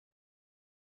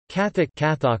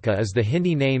Kathaka is the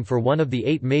Hindi name for one of the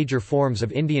 8 major forms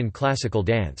of Indian classical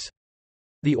dance.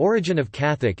 The origin of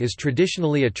Kathak is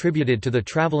traditionally attributed to the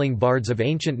travelling bards of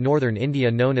ancient northern India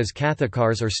known as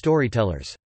Kathakars or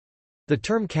storytellers. The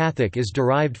term Kathak is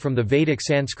derived from the Vedic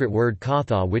Sanskrit word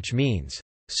katha, which means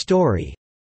story,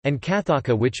 and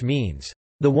Kathaka, which means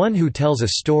the one who tells a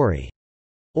story,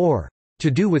 or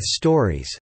to do with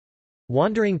stories.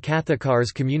 Wandering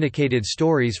Kathakars communicated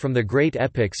stories from the great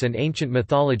epics and ancient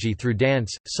mythology through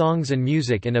dance, songs and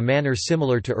music in a manner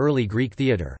similar to early Greek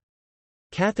theatre.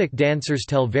 Kathak dancers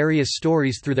tell various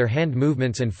stories through their hand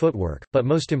movements and footwork, but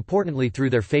most importantly through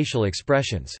their facial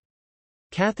expressions.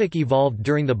 Kathak evolved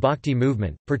during the Bhakti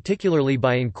movement, particularly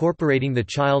by incorporating the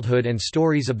childhood and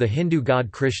stories of the Hindu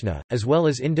god Krishna, as well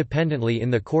as independently in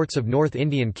the courts of North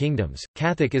Indian kingdoms.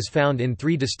 Kathak is found in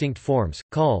 3 distinct forms,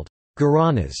 called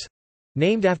gharanas,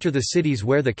 named after the cities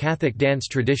where the Kathak dance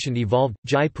tradition evolved: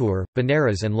 Jaipur,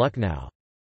 Banaras and Lucknow.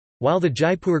 While the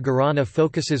Jaipur Gharana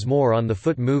focuses more on the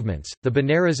foot movements, the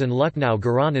Banaras and Lucknow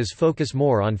Gharanas focus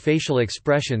more on facial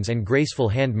expressions and graceful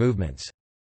hand movements.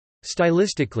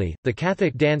 Stylistically, the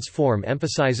Kathak dance form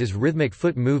emphasizes rhythmic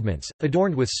foot movements,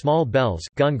 adorned with small bells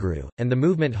gungru, and the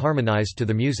movement harmonized to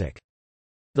the music.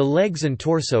 The legs and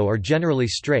torso are generally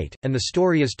straight, and the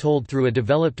story is told through a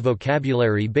developed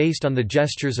vocabulary based on the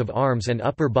gestures of arms and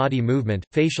upper body movement,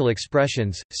 facial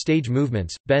expressions, stage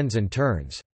movements, bends and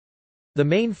turns. The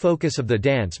main focus of the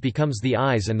dance becomes the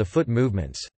eyes and the foot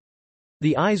movements.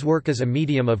 The eyes work as a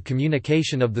medium of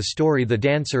communication of the story the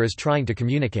dancer is trying to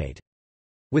communicate.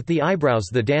 With the eyebrows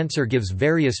the dancer gives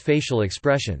various facial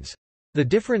expressions. The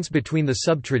difference between the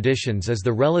sub-traditions is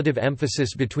the relative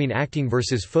emphasis between acting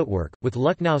versus footwork, with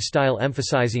Lucknow style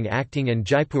emphasizing acting and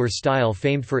Jaipur style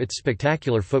famed for its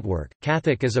spectacular footwork.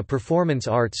 Kathak as a performance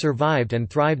art survived and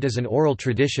thrived as an oral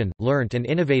tradition, learnt and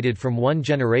innovated from one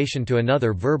generation to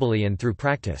another verbally and through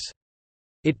practice.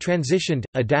 It transitioned,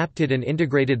 adapted and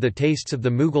integrated the tastes of the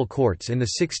Mughal courts in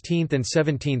the 16th and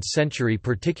 17th century,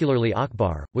 particularly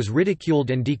Akbar, was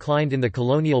ridiculed and declined in the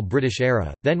colonial British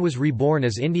era, then was reborn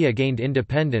as India gained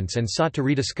independence and sought to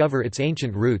rediscover its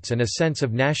ancient roots and a sense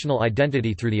of national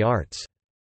identity through the arts.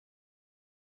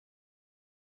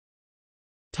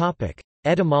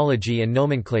 Etymology and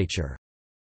nomenclature.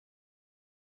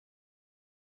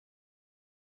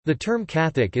 The term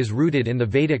Kathak is rooted in the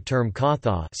Vedic term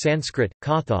katha, Sanskrit,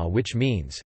 katha, which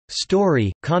means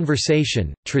story,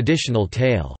 conversation, traditional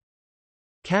tale.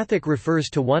 Kathak refers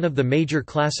to one of the major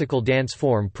classical dance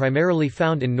form primarily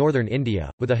found in northern India,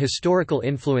 with a historical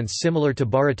influence similar to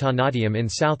Bharatanatyam in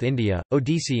South India,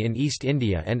 Odissi in East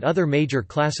India and other major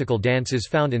classical dances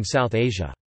found in South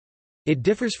Asia. It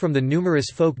differs from the numerous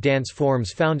folk dance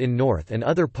forms found in North and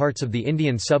other parts of the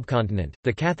Indian subcontinent.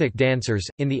 The Kathak dancers,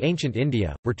 in the ancient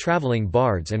India, were travelling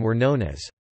bards and were known as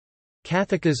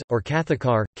Kathakas, or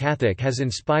Kathakar. Kathak has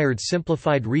inspired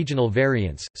simplified regional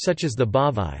variants, such as the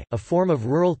Bhavai, a form of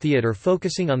rural theatre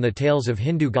focusing on the tales of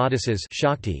Hindu goddesses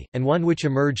Shakti, and one which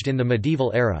emerged in the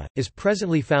medieval era, is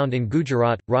presently found in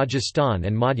Gujarat, Rajasthan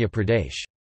and Madhya Pradesh.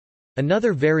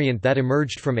 Another variant that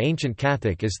emerged from ancient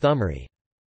Kathak is Thumri.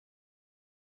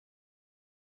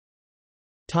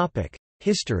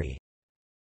 History.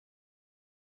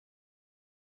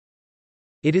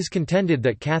 It is contended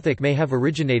that Kathak may have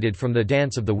originated from the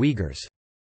dance of the Uyghurs.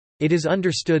 It is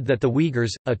understood that the Uyghurs,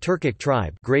 a Turkic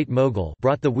tribe, Great Mogul,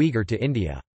 brought the Uyghur to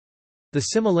India. The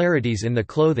similarities in the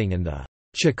clothing and the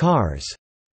chakars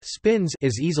spins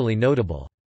is easily notable.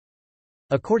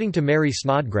 According to Mary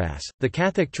Snodgrass, the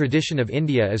Kathak tradition of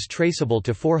India is traceable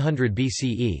to 400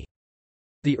 BCE.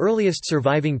 The earliest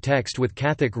surviving text with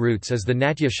Kathak roots is the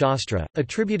Natya Shastra,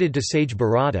 attributed to sage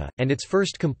Bharata, and its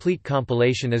first complete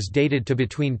compilation is dated to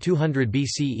between 200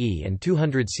 BCE and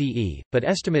 200 CE, but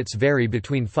estimates vary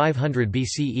between 500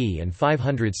 BCE and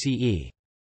 500 CE.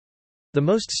 The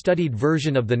most studied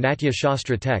version of the Natya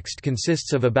Shastra text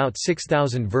consists of about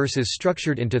 6,000 verses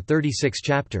structured into 36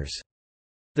 chapters.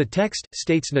 The text,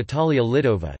 states Natalia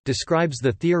Lidova, describes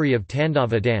the theory of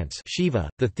Tandava dance Shiva,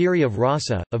 the theory of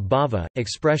rasa, of bhava,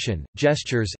 expression,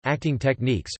 gestures, acting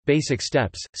techniques, basic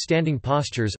steps, standing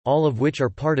postures, all of which are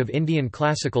part of Indian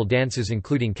classical dances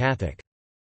including Kathak.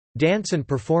 Dance and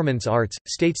performance arts,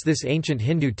 states this ancient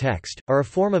Hindu text, are a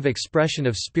form of expression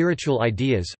of spiritual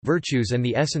ideas, virtues and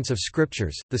the essence of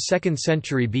scriptures. The 2nd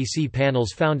century BC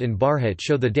panels found in Bharhut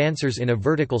show the dancers in a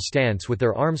vertical stance with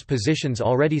their arms positions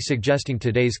already suggesting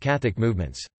today's Kathak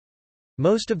movements.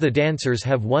 Most of the dancers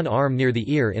have one arm near the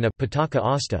ear in a pataka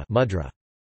asta mudra.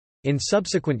 In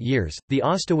subsequent years, the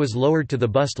asta was lowered to the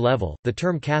bust level. The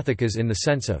term Kathakas in the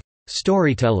sense of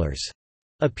storytellers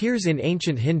appears in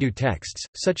ancient Hindu texts,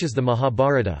 such as the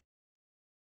Mahabharata.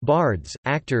 Bards,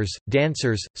 actors,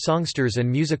 dancers, songsters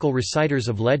and musical reciters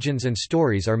of legends and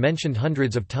stories are mentioned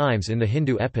hundreds of times in the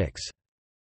Hindu epics.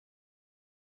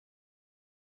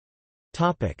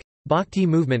 Bhakti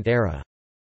movement era.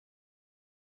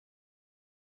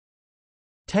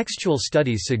 Textual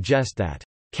studies suggest that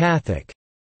Kathak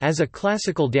as a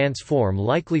classical dance form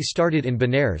likely started in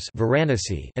Benares,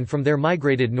 Varanasi, and from there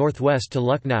migrated northwest to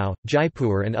Lucknow,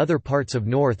 Jaipur and other parts of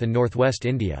north and northwest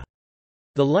India.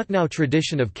 The Lucknow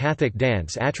tradition of Kathak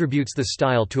dance attributes the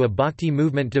style to a Bhakti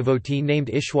movement devotee named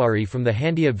Ishwari from the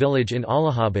Handia village in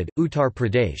Allahabad, Uttar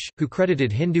Pradesh, who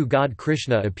credited Hindu god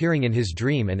Krishna appearing in his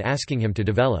dream and asking him to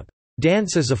develop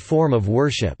dance as a form of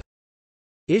worship.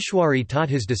 Ishwari taught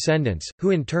his descendants,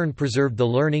 who in turn preserved the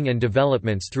learning and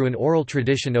developments through an oral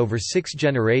tradition over 6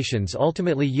 generations,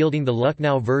 ultimately yielding the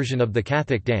Lucknow version of the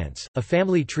Kathak dance, a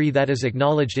family tree that is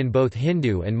acknowledged in both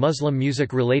Hindu and Muslim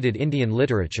music-related Indian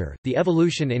literature. The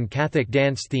evolution in Kathak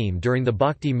dance theme during the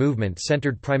Bhakti movement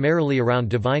centered primarily around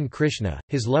divine Krishna,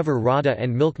 his lover Radha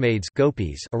and milkmaids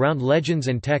gopis, around legends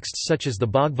and texts such as the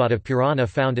Bhagavata Purana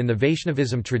found in the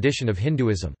Vaishnavism tradition of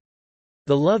Hinduism.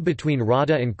 The love between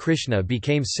Radha and Krishna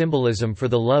became symbolism for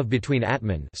the love between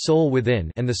Atman, soul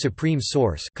within, and the supreme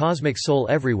source, cosmic soul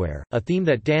everywhere, a theme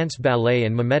that dance, ballet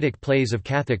and mimetic plays of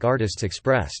Kathak artists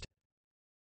expressed.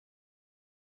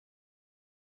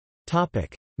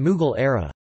 Topic: Mughal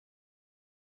era.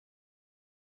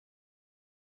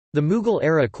 The Mughal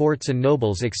era courts and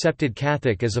nobles accepted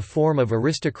Kathak as a form of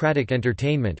aristocratic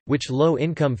entertainment, which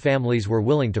low-income families were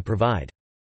willing to provide.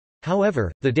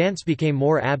 However, the dance became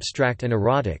more abstract and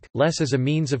erotic, less as a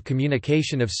means of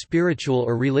communication of spiritual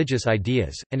or religious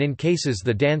ideas, and in cases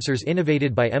the dancers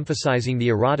innovated by emphasizing the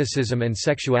eroticism and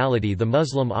sexuality the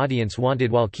Muslim audience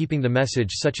wanted while keeping the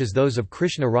message such as those of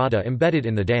Krishna Radha embedded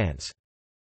in the dance.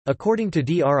 According to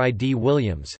Drid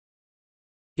Williams,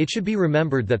 it should be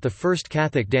remembered that the first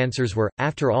Kathak dancers were,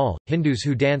 after all, Hindus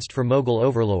who danced for Mughal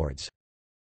overlords.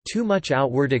 Too much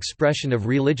outward expression of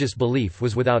religious belief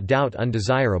was without doubt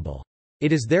undesirable.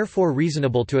 It is therefore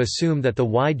reasonable to assume that the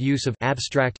wide use of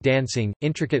abstract dancing,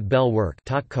 intricate bell work,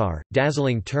 tatkar,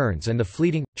 dazzling turns and the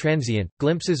fleeting, transient,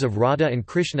 glimpses of Radha and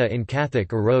Krishna in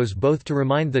Kathak arose both to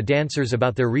remind the dancers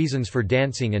about their reasons for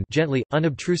dancing and gently,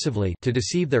 unobtrusively to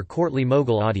deceive their courtly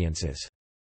Mughal audiences.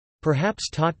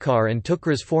 Perhaps tatkar and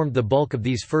tukras formed the bulk of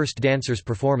these first dancers'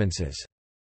 performances.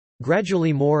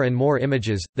 Gradually more and more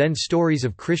images, then stories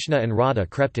of Krishna and Radha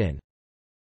crept in.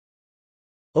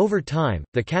 Over time,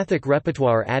 the Kathak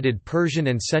repertoire added Persian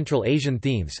and Central Asian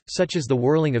themes, such as the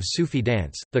whirling of Sufi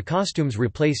dance. The costumes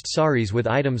replaced saris with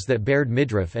items that bared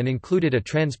midriff and included a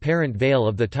transparent veil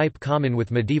of the type common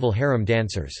with medieval harem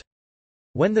dancers.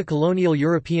 When the colonial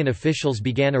European officials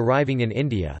began arriving in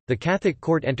India, the Kathak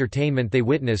court entertainment they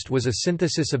witnessed was a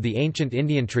synthesis of the ancient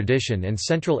Indian tradition and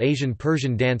Central Asian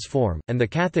Persian dance form, and the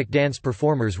Kathak dance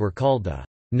performers were called the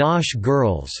Nash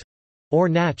girls, or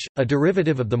Nach, a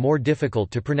derivative of the more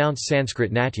difficult to pronounce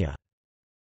Sanskrit Natya.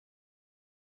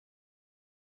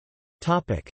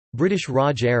 British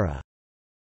Raj era.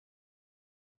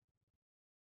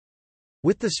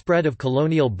 With the spread of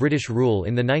colonial British rule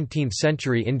in the 19th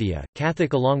century India,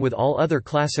 Kathak along with all other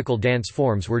classical dance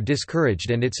forms were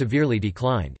discouraged and it severely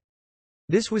declined.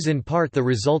 This was in part the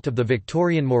result of the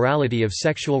Victorian morality of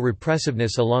sexual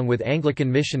repressiveness along with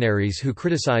Anglican missionaries who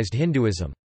criticised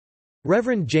Hinduism.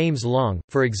 Reverend James Long,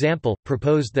 for example,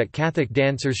 proposed that Kathak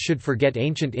dancers should forget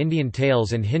ancient Indian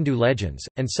tales and Hindu legends,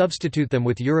 and substitute them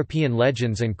with European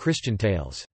legends and Christian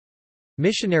tales.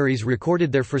 Missionaries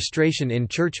recorded their frustration in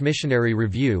Church Missionary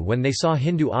Review when they saw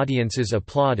Hindu audiences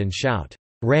applaud and shout,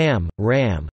 "Ram,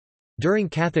 Ram!" during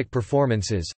Kathak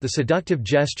performances. The seductive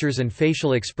gestures and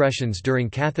facial expressions during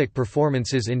Kathak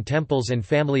performances in temples and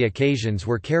family occasions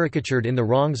were caricatured in The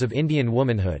Wrongs of Indian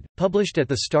Womanhood, published at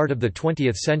the start of the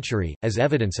 20th century, as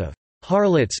evidence of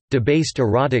harlots, debased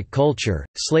erotic culture,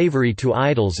 slavery to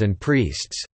idols and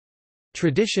priests.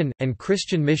 Tradition, and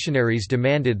Christian missionaries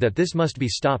demanded that this must be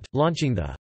stopped, launching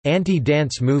the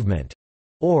anti-dance movement,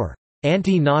 or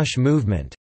anti-Nash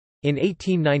movement, in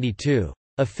 1892.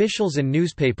 Officials and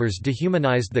newspapers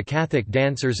dehumanized the Kathak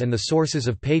dancers and the sources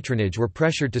of patronage were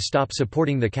pressured to stop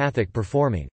supporting the Kathak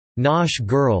performing Nash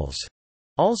girls,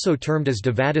 also termed as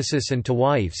devadasis and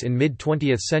tawaifs in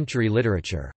mid-20th century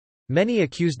literature. Many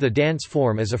accused the dance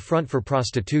form as a front for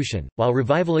prostitution, while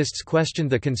revivalists questioned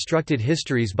the constructed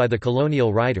histories by the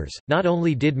colonial writers. Not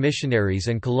only did missionaries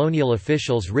and colonial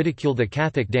officials ridicule the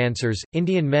Kathak dancers,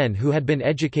 Indian men who had been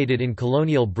educated in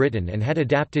colonial Britain and had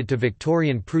adapted to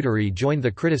Victorian prudery joined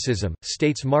the criticism,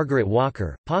 states Margaret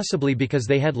Walker, possibly because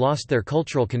they had lost their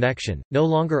cultural connection, no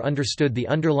longer understood the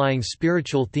underlying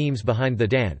spiritual themes behind the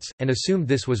dance, and assumed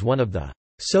this was one of the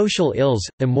social ills,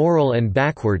 immoral and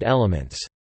backward elements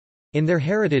in their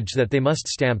heritage that they must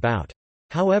stamp out.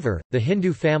 However, the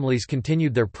Hindu families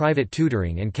continued their private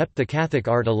tutoring and kept the Kathak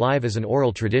art alive as an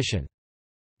oral tradition.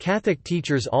 Kathak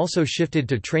teachers also shifted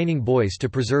to training boys to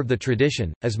preserve the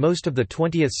tradition, as most of the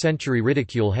 20th-century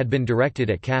ridicule had been directed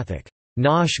at Kathak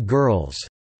Nash girls.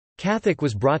 Kathak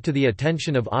was brought to the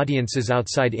attention of audiences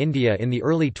outside India in the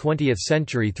early 20th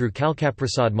century through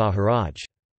Kalkaprasad Maharaj.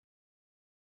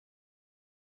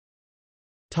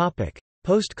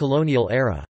 Post-colonial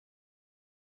era.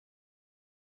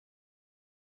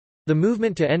 The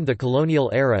movement to end the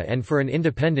colonial era and for an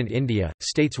independent India,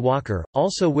 states Walker,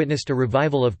 also witnessed a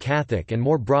revival of Kathak and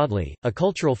more broadly, a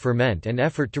cultural ferment and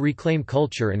effort to reclaim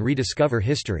culture and rediscover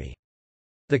history.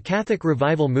 The Kathak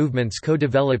revival movements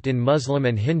co-developed in Muslim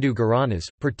and Hindu Gharanas,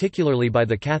 particularly by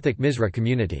the Kathak Misra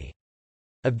community.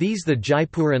 Of these, the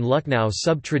Jaipur and Lucknow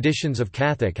sub-traditions of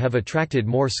Kathak have attracted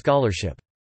more scholarship.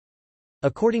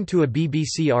 According to a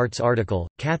BBC Arts article,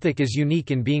 Kathak is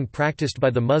unique in being practiced by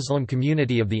the Muslim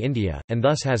community of the India, and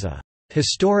thus has a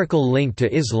historical link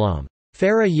to Islam.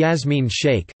 Farah Yasmin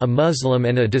Sheikh, a Muslim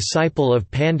and a disciple of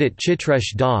Pandit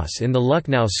Chitresh Das in the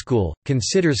Lucknow school,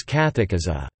 considers Kathak as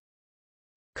a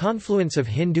confluence of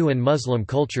Hindu and Muslim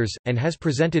cultures, and has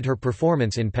presented her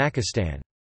performance in Pakistan.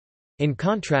 In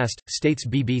contrast, states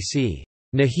BBC,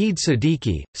 Nahid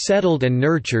Siddiqui, settled and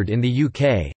nurtured in the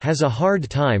UK, has a hard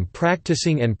time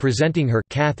practicing and presenting her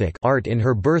Kathak art in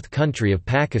her birth country of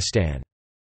Pakistan.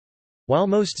 While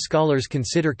most scholars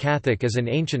consider Kathak as an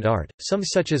ancient art, some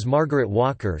such as Margaret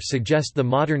Walker suggest the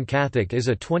modern Kathak is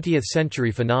a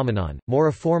 20th-century phenomenon, more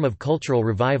a form of cultural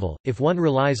revival, if one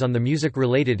relies on the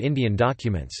music-related Indian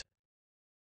documents.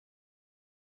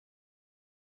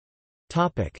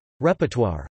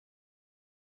 Repertoire.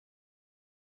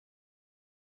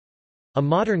 A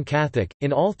modern Kathak,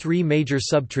 in all three major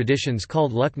sub-traditions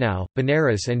called Lucknow,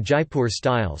 Banaras and Jaipur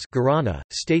styles Gharana,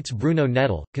 states Bruno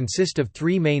Nettle, consist of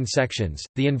three main sections,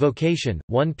 the invocation,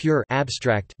 one pure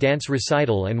abstract dance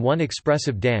recital and one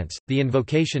expressive dance. The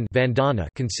invocation vandana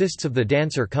consists of the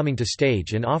dancer coming to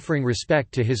stage and offering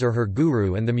respect to his or her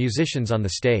guru and the musicians on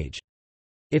the stage.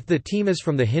 If the team is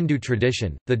from the Hindu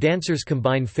tradition, the dancers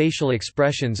combine facial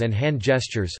expressions and hand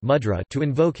gestures mudra to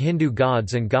invoke Hindu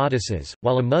gods and goddesses,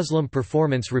 while a Muslim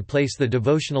performance replace the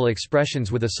devotional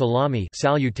expressions with a salami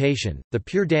salutation. The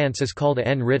pure dance is called a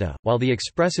nritta, while the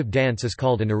expressive dance is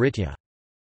called a nritya.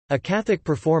 A Kathak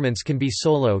performance can be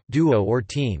solo, duo or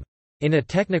team. In a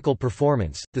technical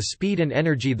performance, the speed and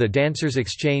energy the dancers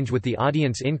exchange with the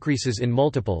audience increases in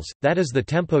multiples, that is the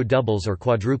tempo doubles or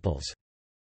quadruples.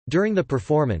 During the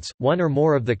performance, one or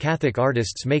more of the Kathak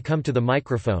artists may come to the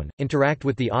microphone, interact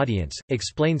with the audience,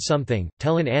 explain something,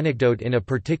 tell an anecdote in a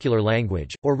particular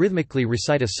language, or rhythmically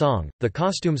recite a song. The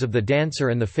costumes of the dancer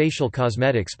and the facial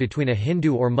cosmetics between a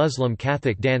Hindu or Muslim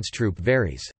Kathak dance troupe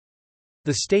varies.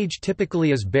 The stage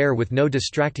typically is bare with no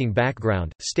distracting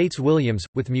background, states Williams,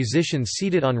 with musicians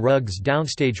seated on rugs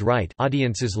downstage right,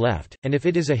 audiences left, and if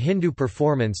it is a Hindu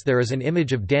performance there is an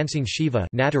image of dancing Shiva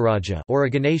Nataraja or a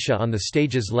Ganesha on the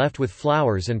stage's left with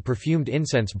flowers and perfumed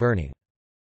incense burning.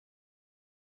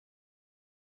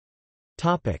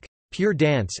 Pure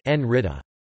dance nritta.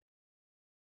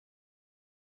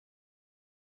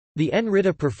 The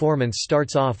nritta performance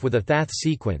starts off with a thath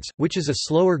sequence, which is a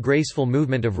slower graceful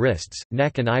movement of wrists,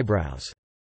 neck and eyebrows.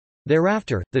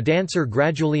 Thereafter, the dancer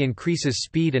gradually increases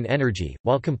speed and energy,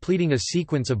 while completing a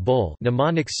sequence of bol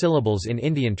mnemonic syllables in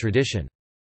Indian tradition.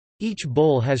 Each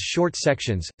bol has short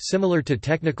sections, similar to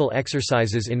technical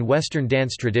exercises in Western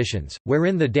dance traditions,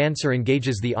 wherein the dancer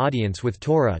engages the audience with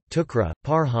tora, tukra,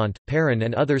 parhant, paran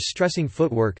and others stressing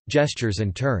footwork, gestures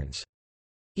and turns.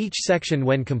 Each section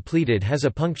when completed has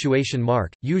a punctuation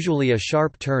mark, usually a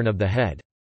sharp turn of the head.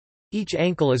 Each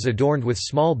ankle is adorned with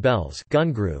small bells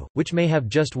gungru, which may have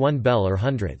just one bell or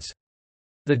hundreds.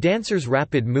 The dancer's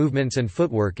rapid movements and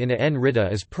footwork in a nritta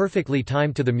is perfectly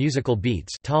timed to the musical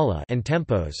beats tala and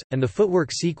tempos, and the footwork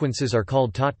sequences are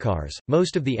called tatkars.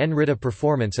 Most of the nritta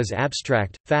performance is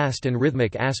abstract, fast and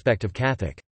rhythmic aspect of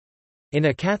Kathak. In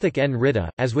a Kathak nritta,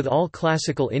 as with all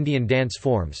classical Indian dance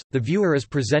forms, the viewer is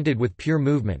presented with pure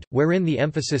movement, wherein the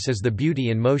emphasis is the beauty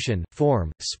in motion,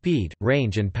 form, speed,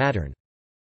 range and pattern.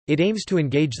 It aims to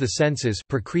engage the senses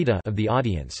of the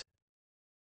audience.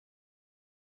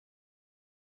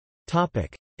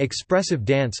 Expressive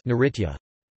dance Nritya.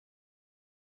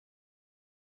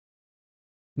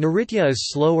 Nritya is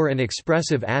slower and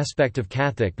expressive aspect of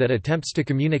Kathak that attempts to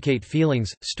communicate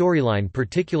feelings, storyline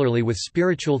particularly with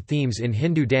spiritual themes in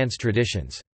Hindu dance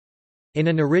traditions. In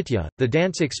a Nritya, the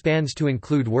dance expands to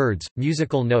include words,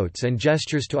 musical notes and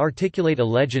gestures to articulate a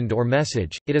legend or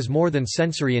message. It is more than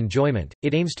sensory enjoyment,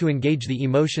 it aims to engage the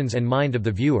emotions and mind of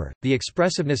the viewer. The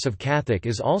expressiveness of Kathak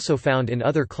is also found in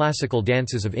other classical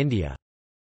dances of India.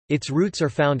 Its roots are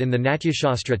found in the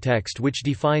Natyashastra text which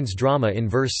defines drama in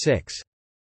verse 6.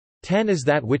 10 is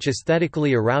that which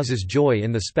aesthetically arouses joy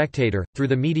in the spectator, through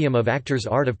the medium of actors'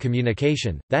 art of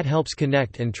communication, that helps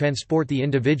connect and transport the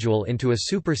individual into a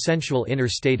super-sensual inner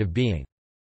state of being.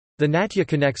 The natya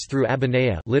connects through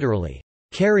abhinaya, literally,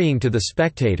 carrying to the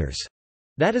spectators,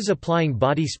 that is applying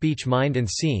body speech mind and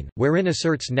scene, wherein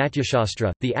asserts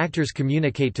Natyashastra, the actors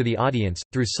communicate to the audience,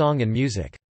 through song and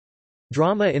music.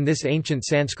 Drama in this ancient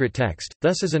Sanskrit text,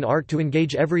 thus is an art to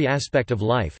engage every aspect of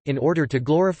life, in order to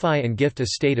glorify and gift a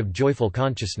state of joyful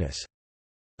consciousness.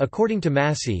 According to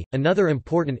Massey, another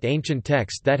important ancient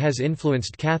text that has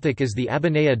influenced Kathak is the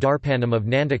Abhinaya Darpanam of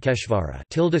Nandakeshvara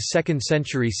 2nd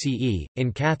century CE.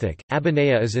 In Kathak,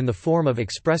 Abhinaya is in the form of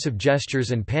expressive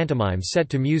gestures and pantomime set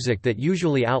to music that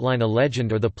usually outline a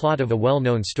legend or the plot of a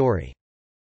well-known story.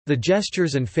 The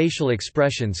gestures and facial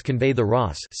expressions convey the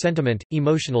ras sentiment,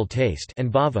 emotional taste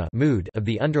and bhava mood of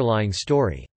the underlying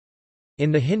story.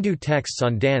 In the Hindu texts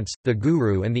on dance, the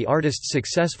guru and the artists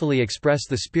successfully express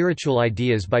the spiritual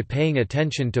ideas by paying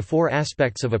attention to four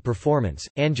aspects of a performance: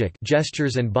 anjak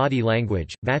gestures and body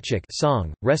language, vachak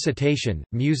song, recitation,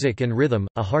 music and rhythm,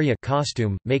 aharya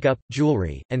costume, makeup,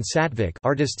 jewelry, and sattvik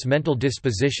artist's mental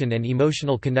disposition and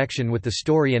emotional connection with the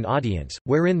story and audience,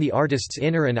 wherein the artist's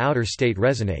inner and outer state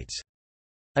resonates.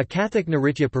 A Kathak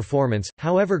Nritya performance,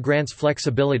 however, grants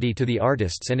flexibility to the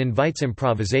artists and invites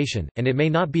improvisation, and it may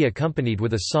not be accompanied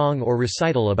with a song or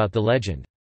recital about the legend.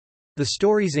 The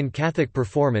stories in Kathak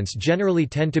performance generally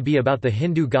tend to be about the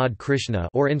Hindu god Krishna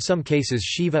or in some cases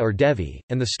Shiva or Devi,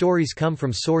 and the stories come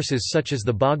from sources such as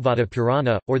the Bhagavata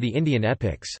Purana, or the Indian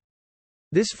epics.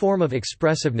 This form of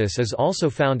expressiveness is also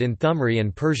found in Thumri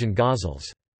and Persian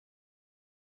ghazals.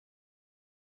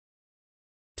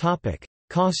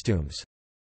 Costumes.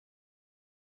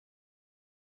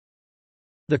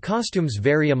 The costumes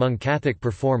vary among Kathak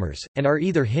performers, and are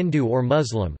either Hindu or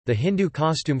Muslim. The Hindu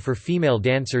costume for female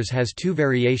dancers has two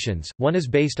variations, one is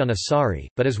based on a sari,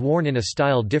 but is worn in a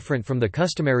style different from the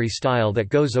customary style that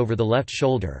goes over the left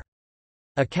shoulder.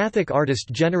 A Kathak artist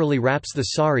generally wraps the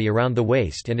sari around the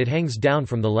waist and it hangs down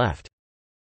from the left.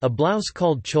 A blouse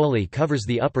called choli covers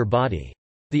the upper body.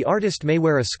 The artist may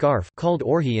wear a scarf called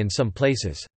orhi in some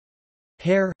places.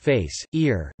 Hair, face,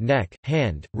 ear, neck,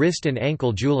 hand, wrist and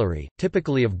ankle jewelry,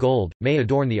 typically of gold, may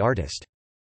adorn the artist.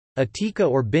 A tika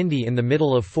or bindi in the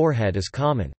middle of forehead is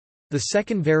common. The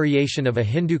second variation of a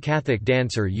Hindu Kathak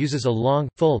dancer uses a long,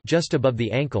 full just above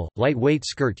the ankle, lightweight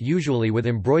skirt usually with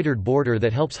embroidered border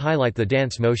that helps highlight the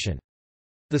dance motion.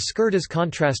 The skirt is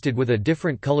contrasted with a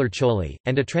different color choli,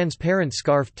 and a transparent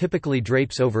scarf typically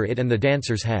drapes over it and the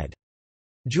dancer's head.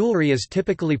 Jewelry is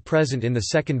typically present in the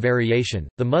second variation.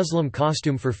 The Muslim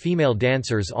costume for female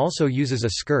dancers also uses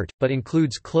a skirt, but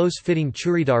includes close-fitting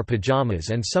churidar pajamas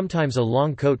and sometimes a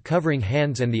long coat covering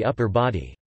hands and the upper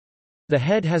body. The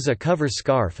head has a cover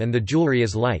scarf and the jewelry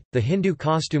is light. The Hindu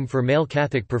costume for male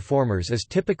Kathak performers is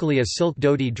typically a silk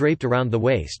dhoti draped around the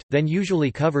waist, then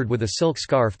usually covered with a silk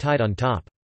scarf tied on top.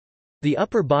 The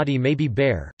upper body may be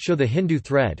bare, show the Hindu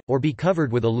thread, or be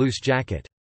covered with a loose jacket.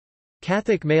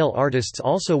 Kathak male artists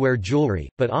also wear jewelry,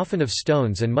 but often of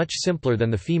stones and much simpler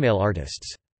than the female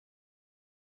artists.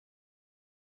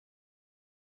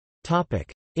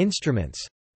 Instruments.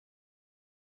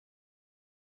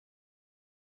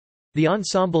 The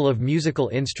ensemble of musical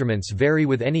instruments vary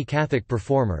with any Kathak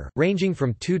performer, ranging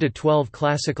from 2 to 12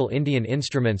 classical Indian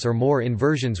instruments or more in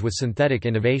versions with synthetic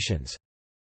innovations.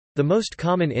 The most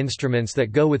common instruments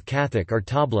that go with Kathak are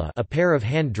tabla, a pair of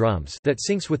hand drums that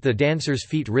syncs with the dancer's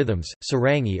feet rhythms,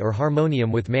 sarangi or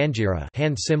harmonium with manjira,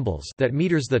 hand cymbals that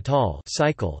meters the tal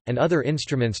cycle, and other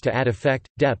instruments to add effect,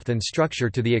 depth and structure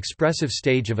to the expressive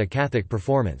stage of a Kathak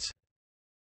performance.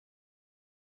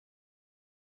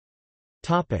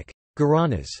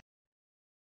 Gharanas.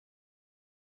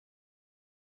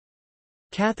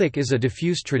 Kathak is a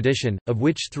diffuse tradition, of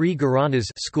which 3 Gharanas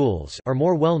schools are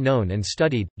more well known and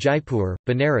studied: Jaipur,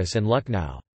 Banaras and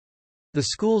Lucknow. The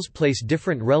schools place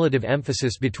different relative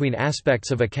emphasis between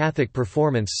aspects of a Kathak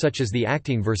performance such as the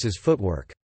acting versus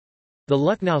footwork. The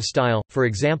Lucknow style, for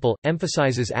example,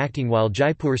 emphasizes acting while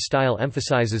Jaipur style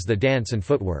emphasizes the dance and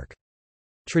footwork.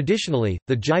 Traditionally,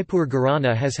 the Jaipur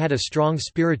Gharana has had a strong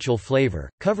spiritual flavor,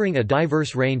 covering a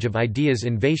diverse range of ideas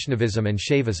in Vaishnavism and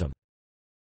Shaivism.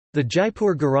 The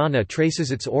Jaipur Gharana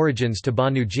traces its origins to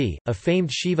Bhanuji, a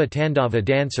famed Shiva Tandava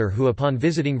dancer who upon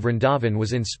visiting Vrindavan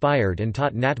was inspired and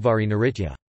taught Natvari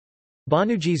Nritya.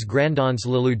 Bhanuji's granddons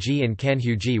Laluji and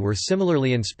Kanhuji were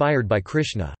similarly inspired by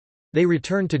Krishna. They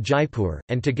returned to Jaipur,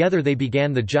 and together they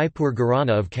began the Jaipur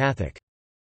Gharana of Kathak.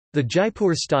 The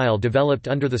Jaipur style developed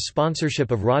under the sponsorship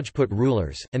of Rajput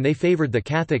rulers, and they favoured the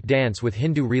Kathak dance with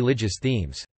Hindu religious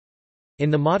themes.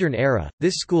 In the modern era,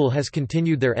 this school has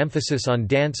continued their emphasis on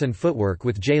dance and footwork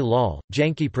with Jai Lal,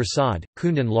 Janki Prasad,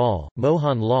 Kundan Lal,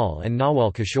 Mohan Lal and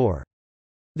Nawal Kishore.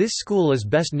 This school is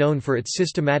best known for its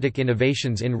systematic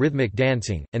innovations in rhythmic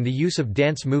dancing, and the use of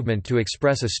dance movement to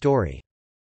express a story.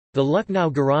 The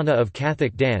Lucknow Gharana of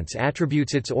Kathak dance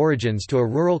attributes its origins to a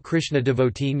rural Krishna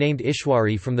devotee named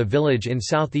Ishwari from the village in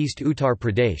southeast Uttar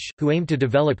Pradesh, who aimed to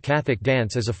develop Kathak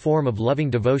dance as a form of loving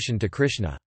devotion to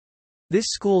Krishna. This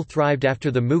school thrived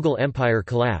after the Mughal Empire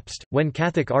collapsed, when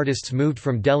Kathak artists moved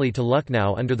from Delhi to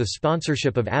Lucknow under the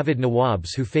sponsorship of avid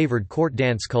Nawabs who favoured court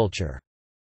dance culture.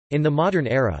 In the modern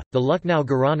era, the Lucknow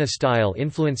Gharana style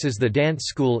influences the dance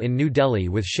school in New Delhi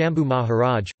with Shambhu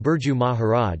Maharaj, Birju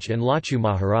Maharaj and Lachu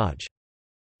Maharaj.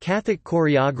 Kathak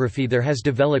choreography there has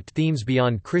developed themes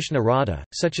beyond Krishna Radha,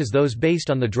 such as those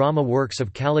based on the drama works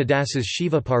of Kalidas's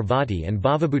Shiva Parvati and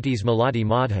Bhavabhuti's Maladi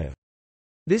Madhav.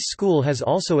 This school has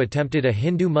also attempted a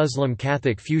Hindu-Muslim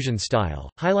Kathak fusion style,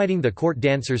 highlighting the court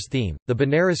dancers' theme. The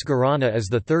Banaras Gharana is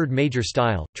the third major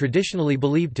style, traditionally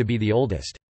believed to be the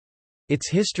oldest. Its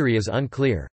history is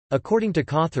unclear. According to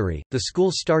Kothari, the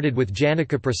school started with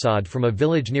Janaka Prasad from a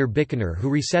village near Bikaner who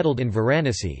resettled in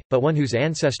Varanasi, but one whose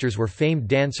ancestors were famed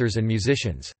dancers and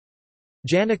musicians.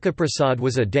 Janaka Prasad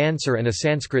was a dancer and a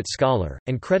Sanskrit scholar,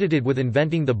 and credited with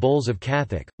inventing the bols of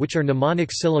Kathak, which are mnemonic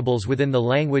syllables within the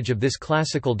language of this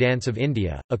classical dance of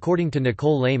India. According to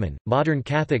Nicole Lehman, modern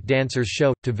Kathak dancers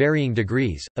show, to varying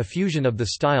degrees, a fusion of the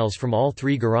styles from all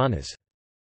three Gharanas.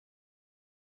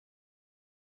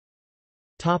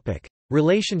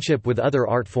 Relationship with other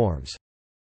art forms.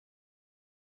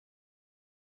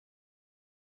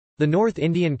 The North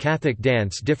Indian Kathak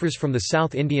dance differs from the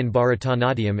South Indian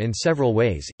Bharatanatyam in several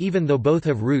ways, even though both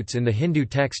have roots in the Hindu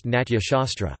text Natya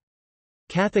Shastra.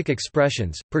 Kathak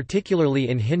expressions, particularly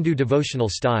in Hindu devotional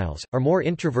styles, are more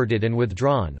introverted and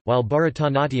withdrawn, while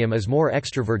Bharatanatyam is more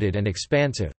extroverted and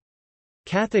expansive.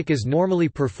 Kathak is normally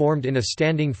performed in a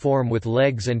standing form with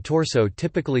legs and torso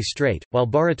typically straight, while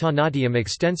Bharatanatyam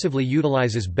extensively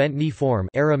utilizes bent knee form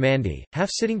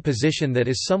half-sitting position that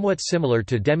is somewhat similar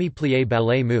to demi-plié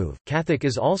ballet move. Kathak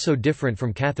is also different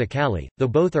from Kathakali, though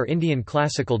both are Indian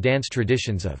classical dance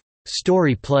traditions of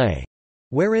story play,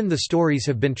 wherein the stories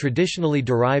have been traditionally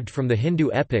derived from the Hindu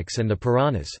epics and the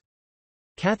Puranas.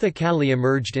 Kathakali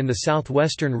emerged in the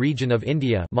southwestern region of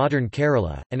India, modern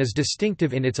Kerala, and is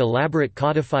distinctive in its elaborate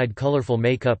codified colorful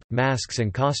makeup, masks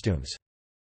and costumes.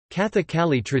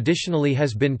 Kathakali traditionally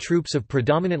has been troupes of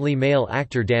predominantly male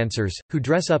actor-dancers, who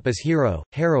dress up as hero,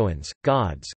 heroines,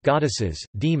 gods, goddesses,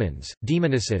 demons,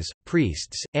 demonesses,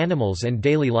 priests, animals and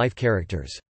daily life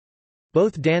characters.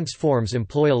 Both dance forms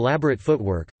employ elaborate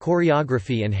footwork,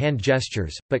 choreography and hand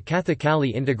gestures, but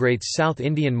Kathakali integrates South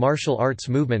Indian martial arts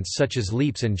movements such as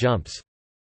leaps and jumps.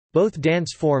 Both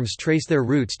dance forms trace their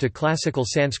roots to classical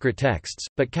Sanskrit texts,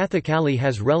 but Kathakali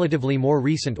has relatively more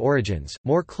recent origins,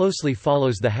 more closely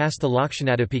follows the Hastha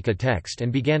Lakshanadipika text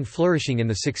and began flourishing in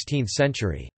the 16th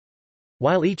century.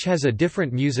 While each has a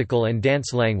different musical and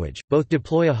dance language, both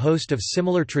deploy a host of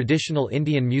similar traditional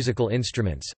Indian musical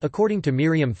instruments. According to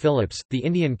Miriam Phillips, the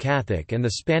Indian Kathak and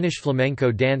the Spanish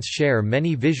flamenco dance share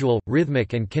many visual,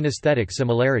 rhythmic, and kinesthetic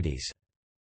similarities.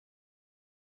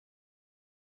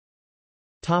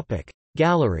 Topic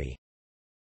Gallery.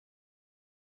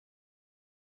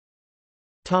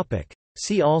 Topic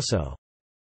See also.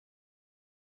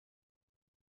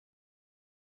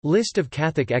 List of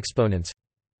Kathak exponents.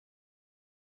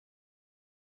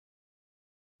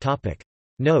 Topic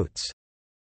Notes.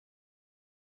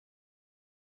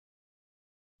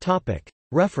 Topic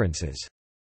References.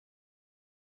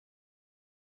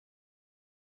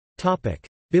 Topic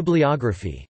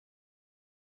Bibliography.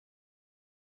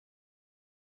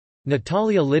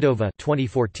 Natalia Lidova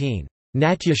 2014.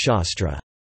 Natyashastra.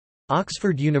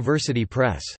 Oxford University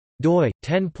Press. doi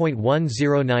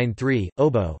 10.1093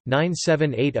 obo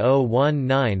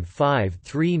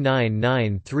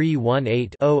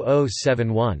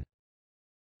 9780195399318-0071.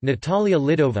 Natalia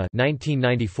Lidova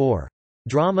 1994.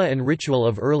 Drama and Ritual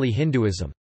of Early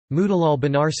Hinduism. Motilal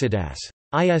Banarsidass.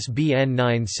 ISBN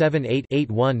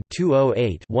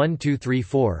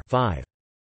 978-81-208-1234-5.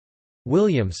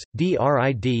 Williams,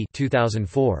 D.R.I.D.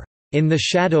 2004. In the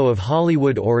Shadow of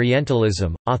Hollywood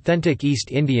Orientalism, Authentic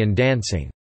East Indian Dancing.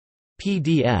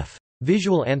 PDF.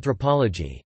 Visual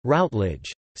Anthropology.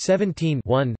 Routledge. 17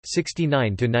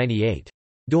 69–98.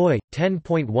 doi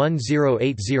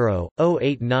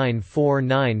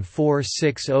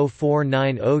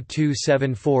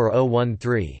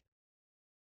 10.1080/08949460490274013.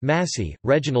 Massey,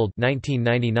 Reginald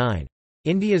 1999.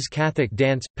 India's Kathak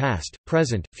Dance, Past,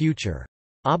 Present, Future.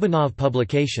 Abhinav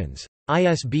Publications.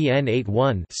 ISBN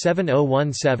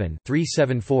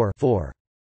 81-7017-374-4.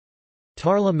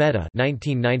 Tarla Mehta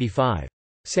 1995.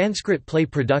 Sanskrit Play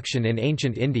Production in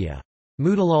Ancient India.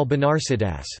 Motilal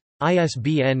Banarsidass.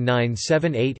 ISBN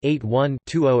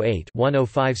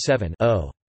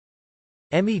 978-81-208-1057-0.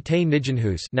 M. E. Te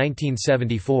Nijanhus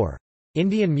 1974.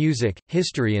 Indian Music,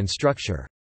 History and Structure.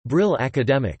 Brill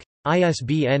Academic.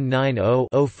 ISBN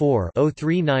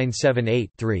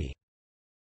 90-04-03978-3.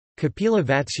 Kapila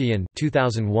Vatsyayan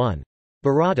 2001.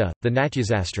 Bharata, the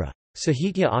Natyasastra.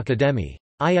 Sahitya Akademi.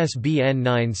 ISBN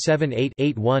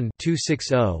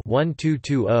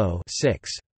 978-81-260-1220-6.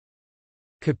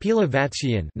 Kapila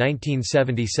Vatsyayan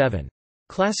 1977.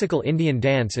 Classical Indian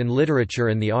Dance in Literature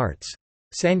and the Arts.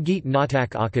 Sangeet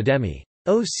Natak Akademi.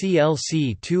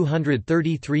 OCLC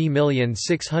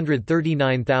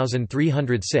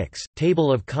 233639306.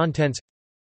 Table of Contents.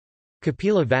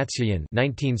 Kapila Vatsyayan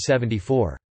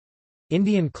 1974.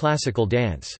 Indian Classical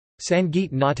Dance.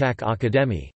 Sangeet Natak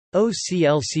Akademi.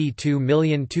 OCLC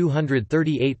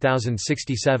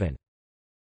 2238067.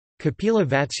 Kapila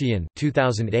Vatsyayan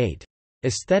 2008.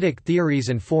 Aesthetic Theories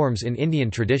and Forms in Indian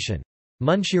Tradition.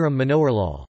 Munshiram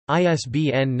Manoharlal.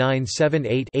 ISBN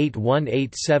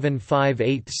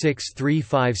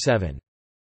 978-8187586357.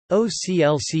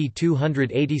 OCLC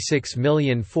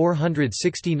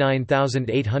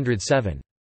 286469807.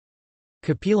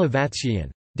 Kapila Vatsyayan.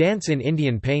 Dance in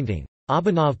Indian Painting.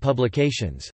 Abhinav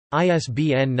Publications.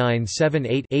 ISBN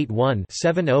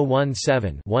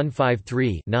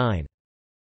 978-81-7017-153-9.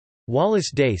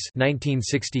 Wallace Dace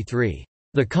 1963.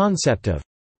 The Concept of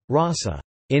Rasa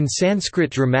in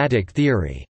Sanskrit Dramatic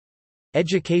Theory.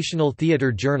 Educational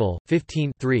Theatre Journal,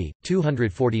 15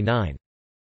 249.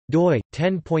 doi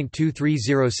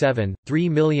 10.2307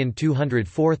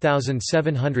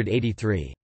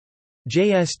 3204783.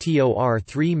 JSTOR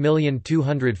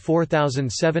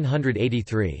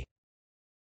 3204783.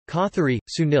 Kothari,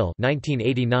 Sunil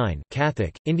 1989.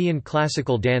 Kathak, Indian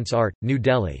Classical Dance Art, New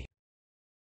Delhi.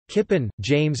 Kippen,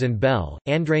 James and Bell,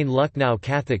 Andrain Lucknow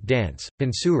Kathak Dance,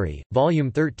 Pansuri, Volume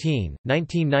 13,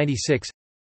 1996.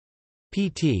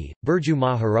 P.T., Burju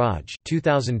Maharaj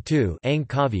 2002. Ang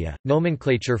Kavya,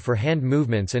 Nomenclature for Hand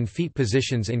Movements and Feet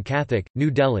Positions in Kathak,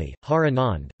 New Delhi, Har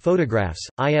Anand, Photographs,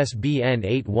 ISBN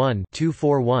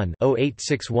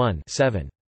 81-241-0861-7.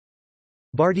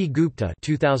 Bharti Gupta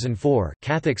 2004.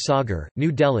 Kathak Sagar,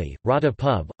 New Delhi, Radha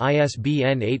Pub,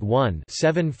 ISBN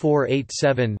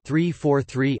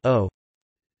 81-7487-343-0.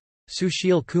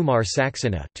 Sushil Kumar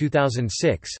Saxena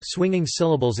 2006. Swinging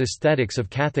Syllables Aesthetics of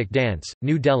Kathak Dance,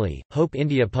 New Delhi, Hope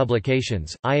India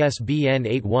Publications, ISBN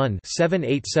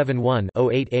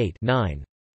 81-7871-088-9.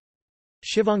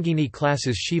 Shivangini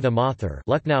Classes Shiva Mathur,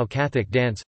 Lucknow Kathak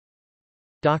Dance.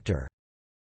 Dr.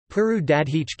 Puru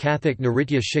Dadhich Kathak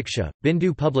Naritya Shiksha,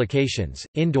 Bindu Publications,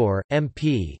 Indore,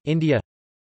 MP, India.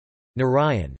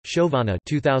 Narayan, Shovana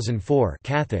 2004.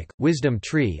 Kathak, Wisdom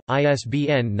Tree,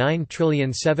 ISBN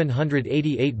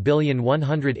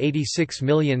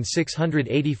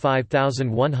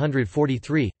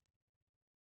 9788186685143.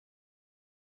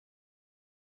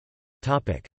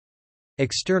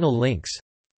 External links.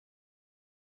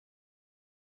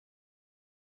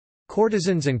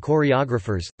 Courtesans and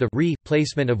Choreographers, The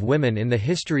Re-Placement of Women in the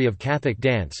History of Kathak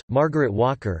Dance, Margaret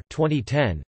Walker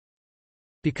 2010.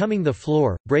 Becoming the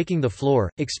Floor, Breaking the Floor,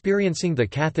 Experiencing the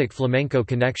Kathak Flamenco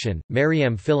Connection,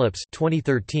 Mariam Phillips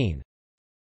 2013.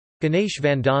 Ganesh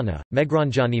Vandana,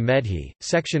 Megranjani Medhi,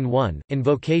 Section 1,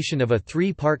 Invocation of a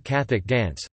 3-part Kathak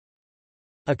Dance.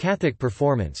 A Kathak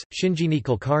Performance, Shinjini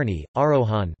Kulkarni,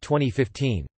 Arohan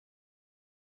 2015.